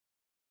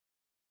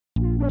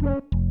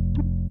Bye,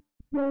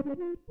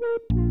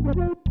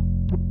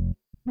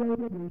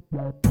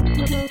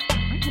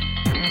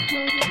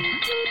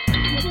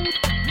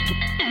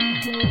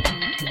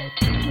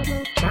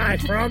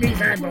 Froggies.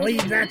 I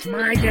believe that's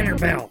my dinner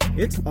bell.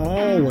 It's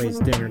always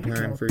dinner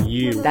time for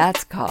you.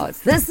 That's 'cause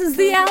this is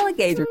the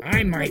Alligator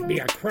I might be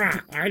a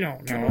croc. I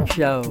don't know.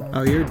 Show.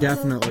 Oh, you're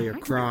definitely a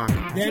croc.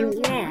 Then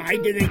why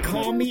do they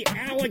call me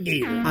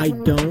Alligator? I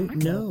don't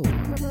know.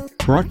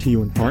 Brought to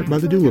you in part by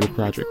the Doolittle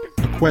Project,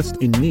 a quest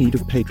in need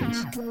of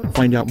patrons.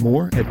 Find out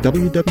more at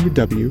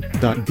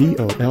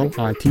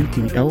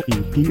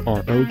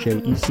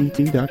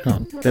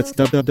www.DOLITTLEPROJECT.com. That's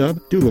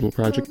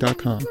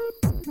www.doolittleproject.com.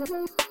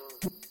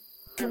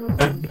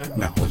 And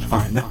now let's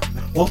find out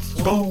what's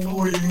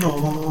going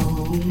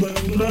on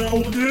in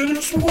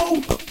Alligator's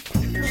world.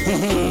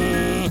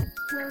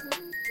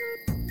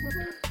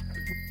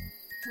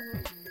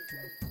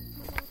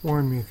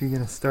 Warn me if you're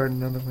gonna start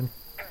another one.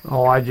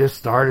 Oh, I just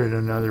started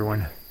another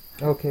one.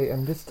 Okay,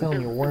 I'm just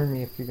telling you, warn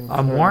me if you're gonna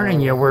I'm start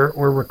warning you, another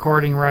we're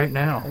recording right one.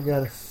 now. I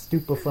gotta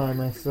stupefy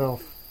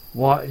myself.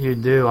 What you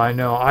do, I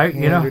know.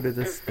 Pander to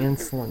this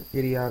insolent,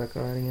 idiotic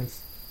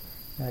audience.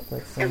 Act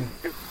like some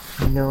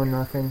know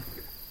nothing.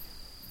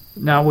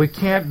 Now we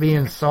can't be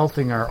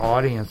insulting our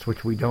audience,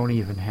 which we don't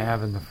even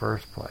have in the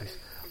first place.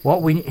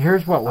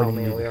 Here's what we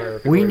need.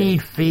 We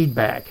need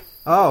feedback.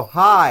 Oh,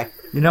 hi.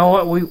 You know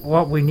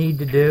what we need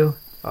to do?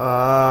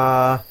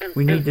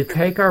 We need to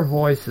take our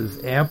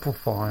voices,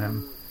 amplify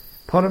them,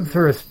 put them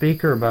through a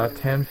speaker about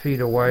 10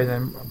 feet away,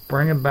 then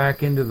bring them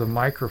back into the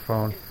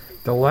microphone,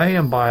 delay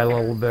them by a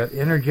little bit,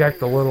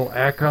 interject a little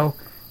echo,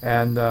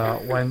 and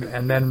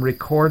then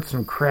record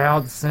some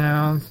crowd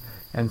sounds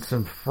and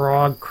some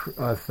frogs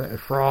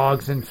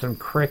and some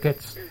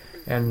crickets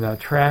and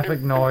traffic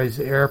noise,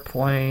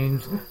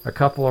 airplanes, a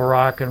couple of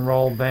rock and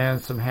roll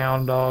bands, some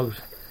hound dogs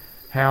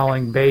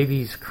howling,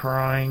 babies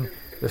crying,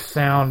 the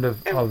sound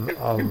of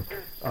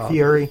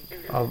Fury,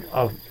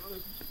 of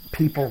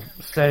people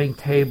setting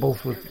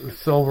tables with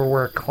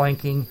silverware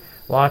clinking,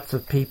 lots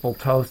of people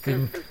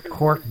toasting,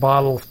 cork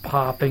bottles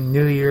popping,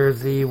 New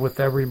Year's Eve with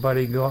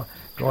everybody going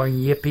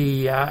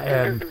yippee,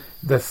 and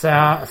the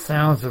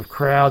sounds of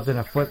crowds in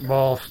a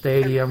football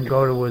stadium,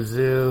 go to a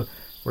zoo,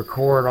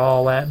 record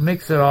all that,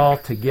 mix it all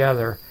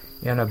together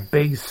in a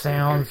big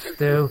sound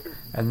stew,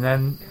 and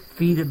then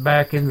feed it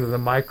back into the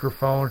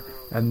microphone,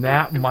 and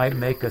that might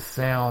make a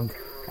sound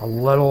a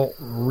little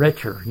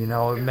richer,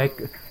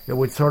 it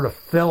would sort of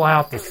fill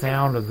out the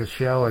sound of the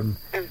show and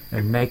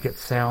make it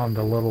sound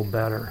a little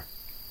better.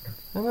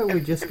 How about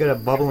we just get a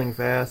bubbling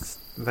vat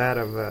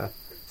of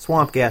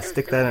swamp gas,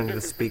 stick that into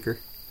the speaker?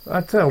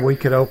 That's how we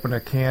could open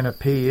a can of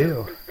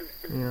PU.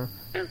 Yeah.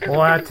 Well,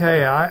 I tell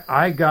you,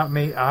 I've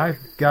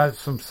got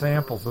some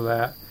samples of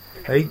that.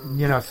 They,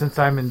 since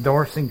I'm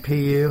endorsing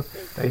PU,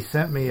 they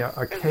sent me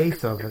a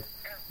case of it,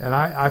 and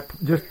I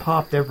just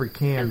popped every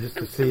can just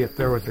to see if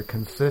there was a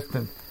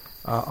consistent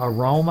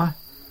aroma,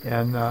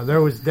 and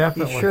there was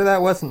definitely. You sure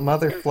that wasn't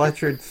Mother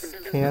Fletcher's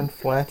canned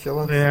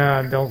flatulence? Yeah,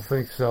 I don't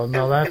think so.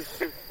 No, that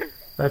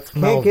smells.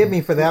 Can't get me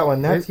for that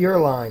one. That's your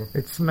line.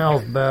 It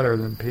smells better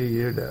than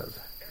PU does.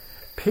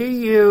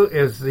 PU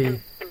is the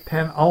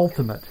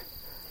penultimate.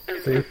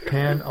 See,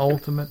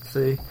 penultimate.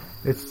 See,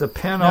 it's the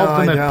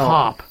penultimate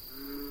pop.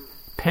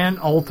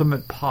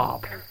 Penultimate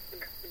pop.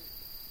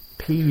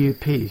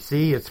 PUP.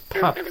 See, it's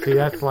pup. See,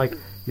 that's like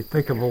you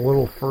think of a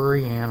little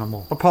furry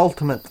animal.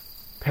 Penultimate.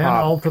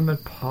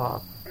 Penultimate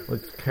pop.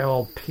 It's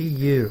called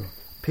PU.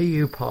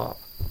 PU pop.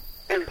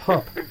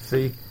 Pup.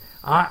 See,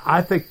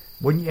 I think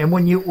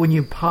when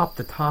you pop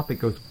the top, it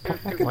goes. Pop,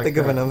 I can like think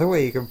of another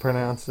way you can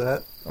pronounce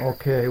that.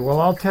 Okay,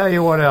 well, I'll tell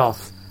you what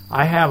else.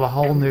 I have a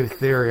whole new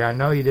theory. I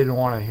know you didn't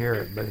want to hear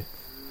it, but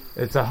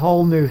it's a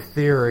whole new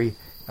theory.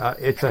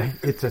 It's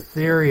a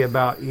theory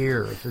about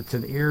ears. It's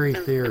an eerie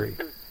theory.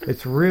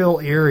 It's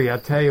real eerie. I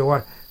tell you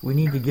what, we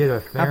need to get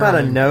a theory. How about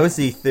a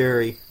nosy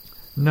theory?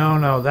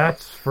 No,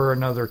 that's for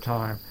another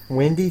time.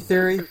 Windy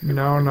theory?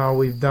 No,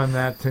 we've done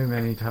that too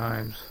many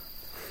times.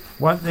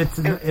 What? It's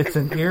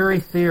an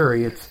eerie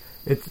theory.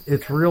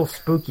 It's real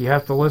spooky. You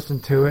have to listen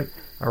to it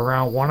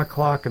around 1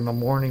 o'clock in the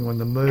morning when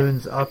the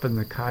moon's up and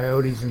the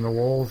coyotes and the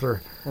wolves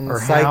are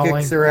psychics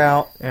howling, are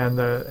out, and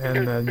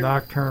the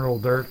nocturnal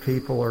dirt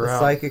people are out.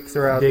 The psychics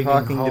are out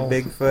talking holes. to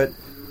Bigfoot.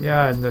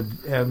 Yeah, and the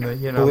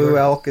blue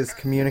elk is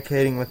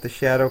communicating with the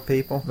shadow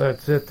people.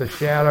 That's it. The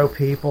shadow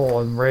people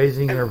and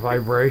raising their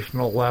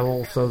vibrational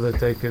level so that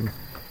they can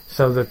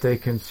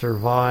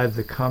survive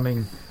the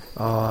coming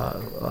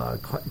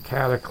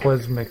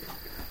cataclysmic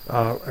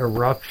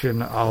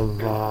eruption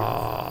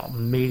of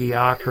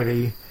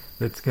mediocrity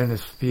that's going to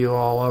spew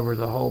all over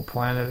the whole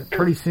planet.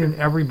 Pretty soon,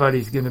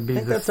 everybody's going to be the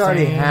same. That's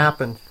already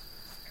happened.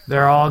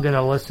 They're all going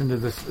to listen to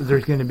this.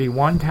 There's going to be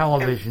one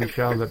television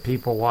show that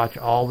people watch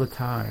all the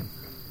time.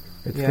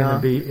 It's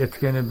going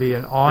to be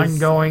an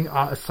ongoing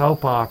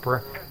soap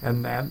opera,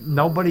 and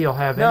nobody will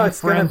have any friends or family. No,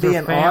 it's going to be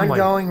an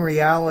ongoing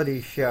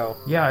reality show.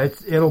 Yeah,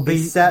 it'll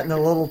be set in a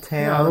little town.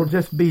 Yeah, it'll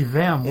just be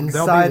them.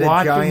 Inside They'll be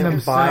watching a giant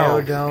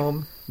themselves.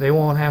 biodome. They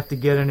won't have to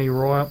get any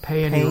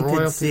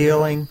painted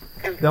ceiling.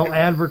 they'll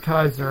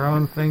advertise their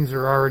own things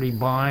they're already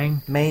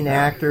buying. Main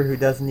actor who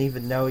doesn't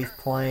even know he's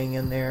playing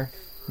in there.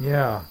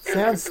 Yeah.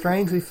 Sounds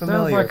strangely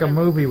familiar. Sounds like a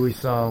movie we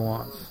saw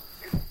once.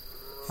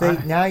 See,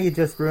 now you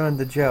just ruined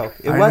the joke.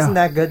 It wasn't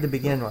that good to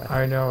begin with.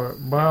 I know.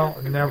 Well,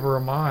 never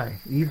am I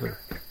either.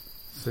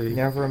 See.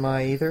 Never am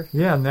I either?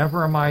 Yeah,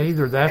 never am I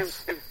either.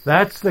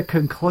 That's the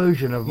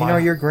conclusion of my...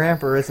 your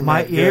grandpa isn't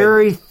my that good.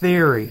 eerie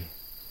theory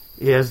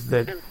is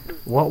that,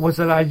 what was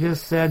it I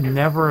just said?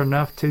 Never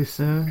enough too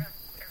soon?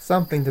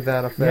 Something to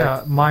that effect.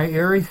 Yeah, my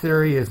eerie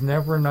theory is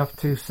never enough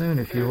too soon.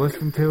 If you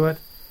listen to it,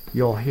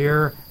 you'll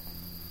hear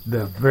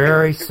the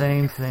very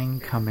same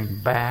thing coming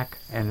back,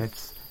 and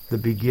it's the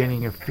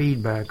beginning of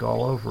feedback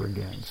all over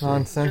again. So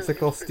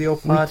nonsensical steel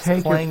pots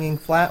clanging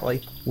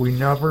flatly. We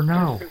never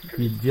know.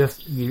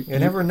 You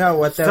never know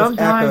what those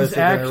echoes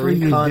are going to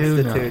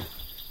reconstitute.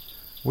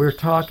 We're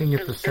talking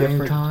at the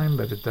same time,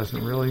 but it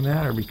doesn't really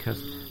matter because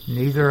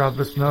neither of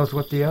us knows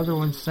what the other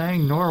one's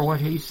saying, nor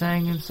what he's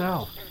saying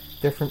himself.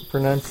 Different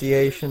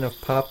pronunciation of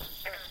pup.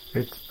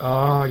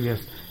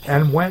 Yes.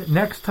 And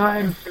next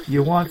time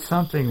you want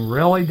something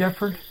really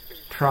different,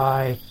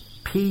 try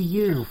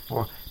PU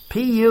for...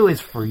 PU is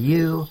for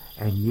you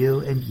and you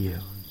and you.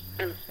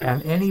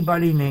 And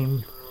anybody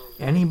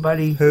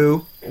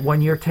who,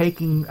 when you're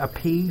taking a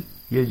pee,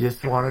 you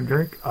just want to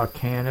drink a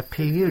can of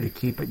PU to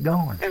keep it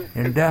going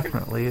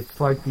indefinitely. It's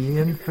like the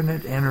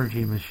infinite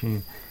energy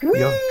machine.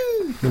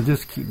 You'll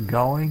just keep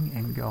going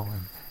and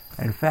going.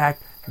 In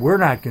fact, we're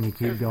not going to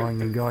keep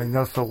going and going,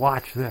 though, so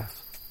watch this.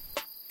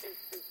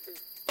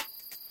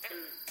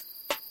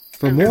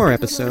 For more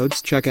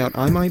episodes, check out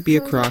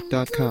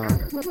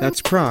imightbeacroc.com.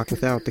 That's croc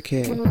without the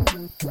K.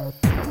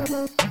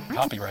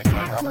 Copyright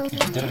by Robert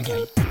H.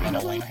 Divingate and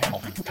Elena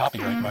Hamilton.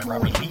 Copyright by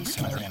Robert Release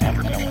and Elena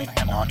Hamilton.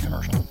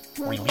 Non-commercial.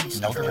 Release,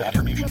 no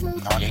attribution.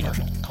 Non-Alligator.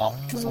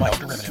 Commons,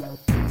 derivative.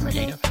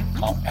 Creative.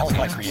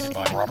 Alligator created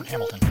by Robert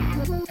Hamilton.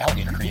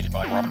 Alligator created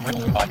by Robert.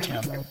 Written by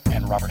Tim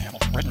and Robert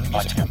Hamilton. Written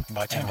by Tim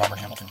and Robert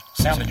Hamilton.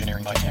 Sound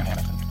engineering by Tim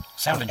Hamilton.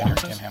 Sound engineer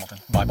Tim Hamilton.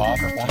 By Bob,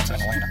 Performance,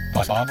 and Elena.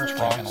 By Bob,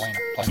 Frog, and Elena.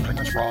 Plus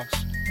crickets,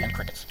 frogs, and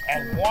crickets.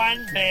 And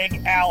one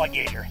big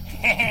alligator.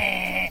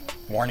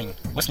 Warning,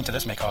 listening to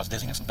this may cause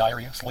dizziness,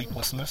 diarrhea,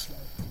 sleeplessness,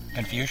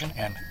 confusion,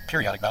 and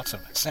periodic bouts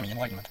of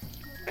semi-enlightenment.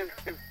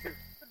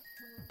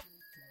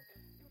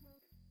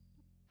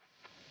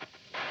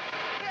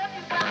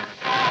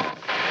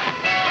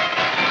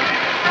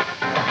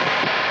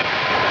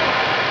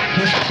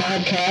 This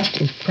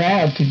podcast is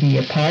proud to be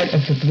a part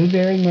of the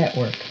Blueberry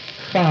Network.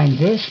 Find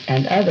this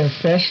and other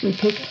freshly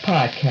picked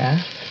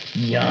podcasts,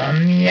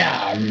 Yum,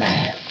 yum,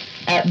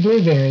 at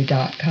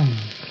blueberry.com.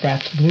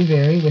 That's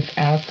blueberry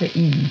without the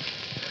E.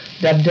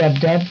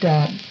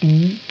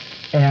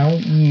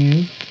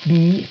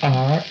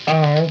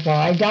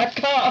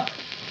 www.blueberry.com.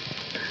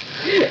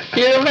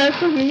 You're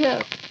messing me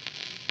up.